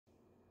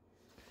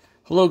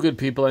Hello, good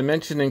people. I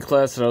mentioned in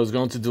class that I was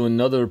going to do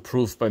another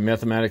proof by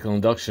mathematical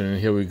induction, and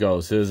here we go.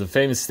 So there's a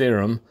famous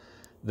theorem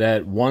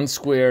that 1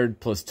 squared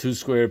plus 2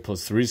 squared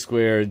plus 3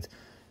 squared,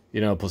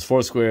 plus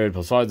 4 squared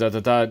plus 5,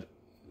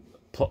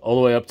 all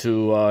the way up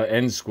to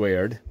n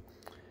squared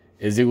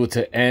is equal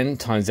to n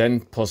times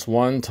n plus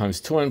 1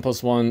 times 2n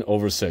plus 1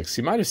 over 6.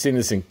 You might have seen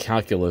this in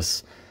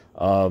calculus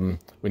when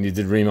you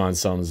did Riemann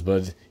sums,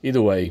 but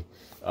either way,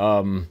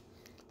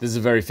 this is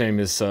a very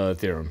famous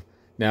theorem.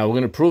 Now, we're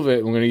going to prove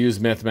it. We're going to use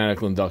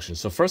mathematical induction.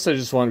 So first,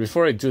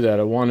 before I do that,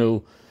 I want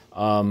to,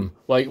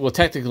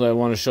 technically, I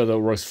want to show that it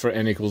works for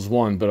n equals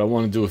 1, but I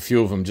want to do a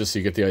few of them just so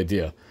you get the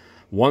idea.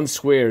 1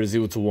 squared is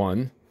equal to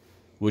 1,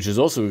 which is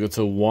also equal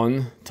to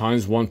 1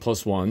 times 1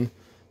 plus 1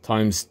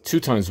 times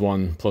 2 times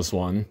 1 plus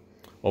 1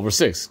 over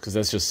 6, because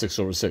that's just 6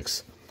 over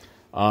 6.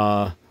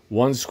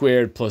 1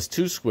 squared plus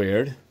 2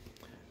 squared,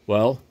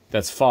 well,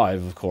 that's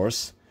 5, of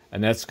course,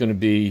 and that's going to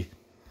be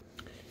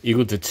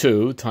equal to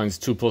 2 times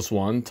 2 plus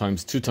 1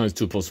 times 2 times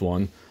 2 plus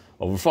 1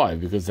 over 5,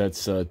 because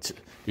that's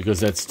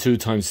 2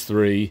 times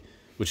 3,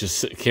 which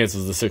is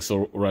cancels the 6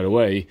 right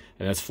away,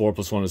 and that's 4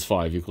 plus 1 is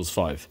 5 equals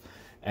 5.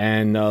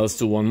 And let's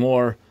do one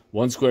more.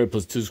 1 squared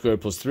plus 2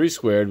 squared plus 3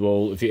 squared,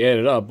 well, if you add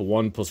it up,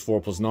 1 plus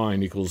 4 plus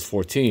 9 equals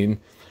 14,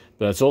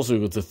 but that's also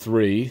equal to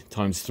 3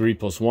 times 3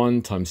 plus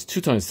 1 times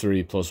 2 times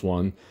 3 plus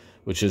 1,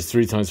 which is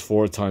 3 times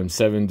 4 times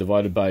 7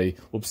 divided by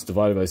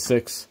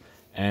 6,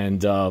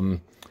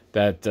 and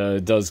that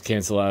does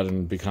cancel out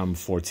and become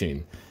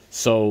 14.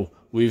 So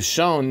we've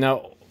shown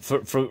now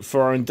for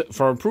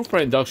our proof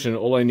by induction,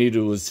 all I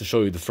needed was to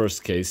show you the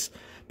first case,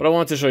 but I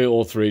wanted to show you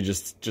all three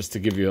just to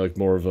give you like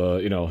more of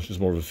a just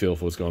more of a feel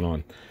for what's going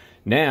on.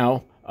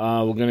 Now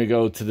we're going to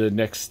go to the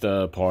next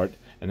part,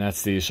 and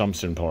that's the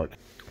assumption part.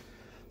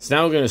 So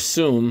now we're going to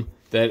assume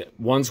that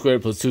 1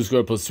 squared plus 2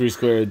 squared plus 3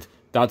 squared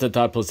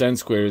plus n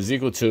squared is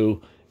equal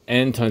to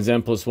n times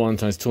n plus 1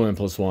 times 2n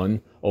plus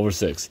 1 over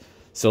 6.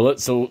 So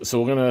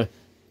we're gonna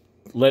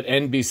let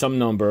n be some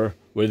number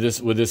where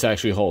this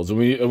actually holds, and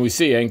we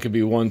see n could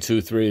be 1,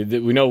 2, 3.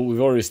 We know we've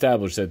already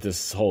established that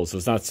this holds, so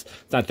it's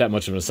not that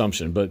much of an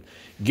assumption. But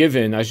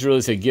given, I should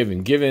really say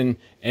given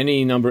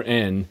any number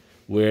n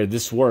where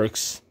this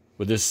works,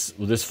 where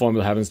this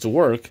formula happens to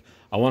work,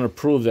 I want to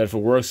prove that if it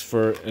works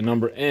for a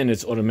number n,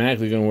 it's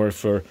automatically going to work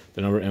for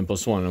the number n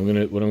plus 1.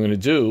 What I'm gonna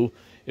do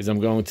is I'm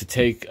going to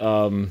take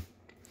I'm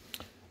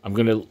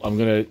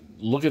gonna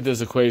look at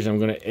this equation. I'm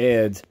going to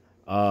add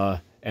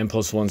n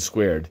plus 1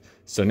 squared.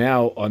 So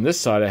now on this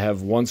side I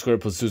have 1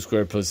 squared plus 2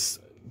 squared plus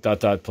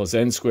plus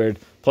n squared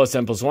plus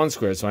n plus 1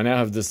 squared. So I now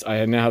have this.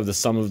 I now have the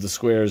sum of the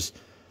squares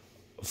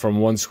from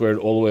 1 squared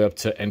all the way up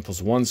to n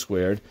plus 1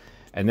 squared,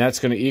 and that's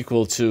going to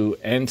equal to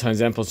n times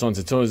n plus 1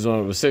 to 2 times 1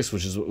 over 6,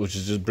 which is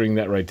just bring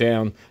that right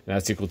down, and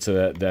that's equal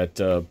to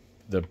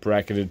the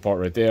bracketed part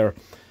right there,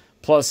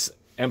 plus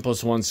n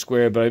plus 1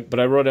 squared. But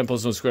I wrote n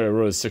plus 1 squared. I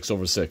wrote it as 6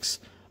 over 6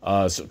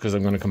 because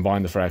I'm going to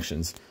combine the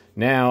fractions.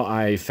 Now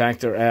I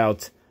factor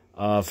out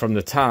from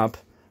the top,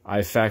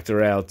 I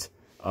factor out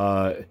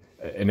an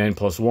n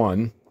plus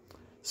 1.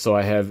 So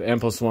I have n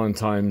plus 1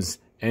 times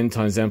n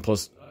times 2n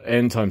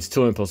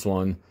plus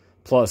 1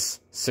 plus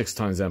 6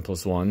 times n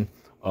plus 1,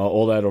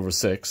 all that over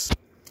 6,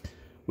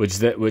 which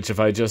if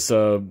I just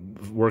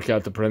work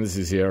out the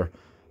parentheses here,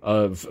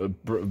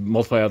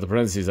 multiply out the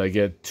parentheses, I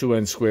get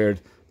 2n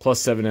squared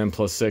plus 7n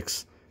plus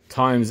 6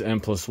 times n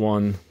plus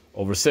 1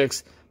 over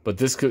 6. But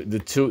this could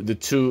this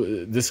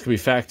could be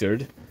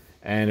factored,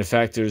 and it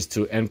factors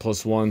to n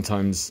plus 1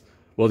 times,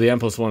 well, the n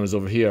plus 1 is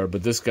over here,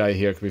 but this guy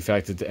here could be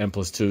factored to n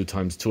plus 2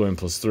 times 2n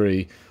plus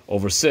 3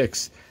 over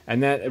 6.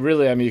 And that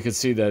really, I mean, you can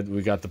see that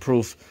we got the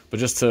proof, but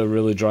just to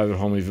really drive it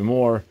home even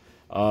more,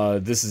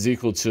 this is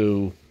equal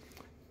to,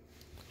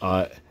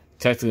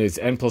 technically it's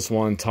n plus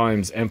 1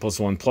 times n plus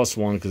 1 plus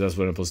 1, because that's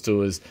what n plus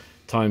 2 is,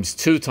 times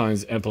 2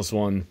 times n plus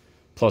 1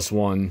 plus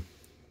 1,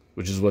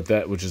 which is what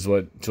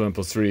 2n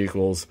plus 3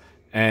 equals.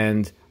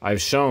 And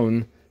I've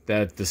shown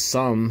that the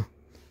sum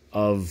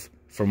of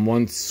from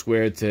 1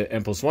 squared to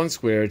n plus 1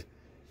 squared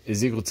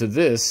is equal to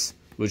this,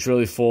 which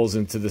really falls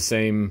into the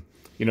same,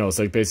 it's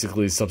like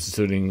basically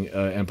substituting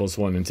n plus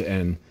 1 into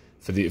n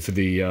for the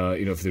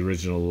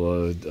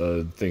original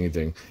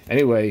thing.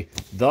 Anyway,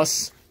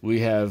 thus we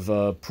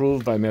have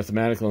proved by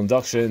mathematical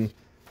induction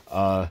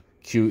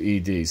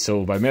QED.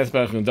 So by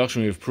mathematical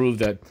induction, we have proved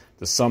that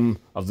the sum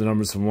of the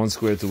numbers from 1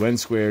 squared to n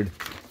squared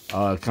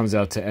comes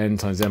out to n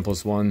times n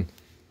plus 1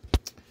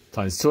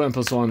 times 2n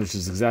plus 1, which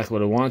is exactly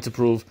what I wanted to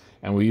prove,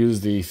 and we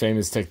use the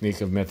famous technique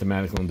of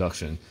mathematical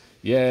induction.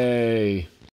 Yay!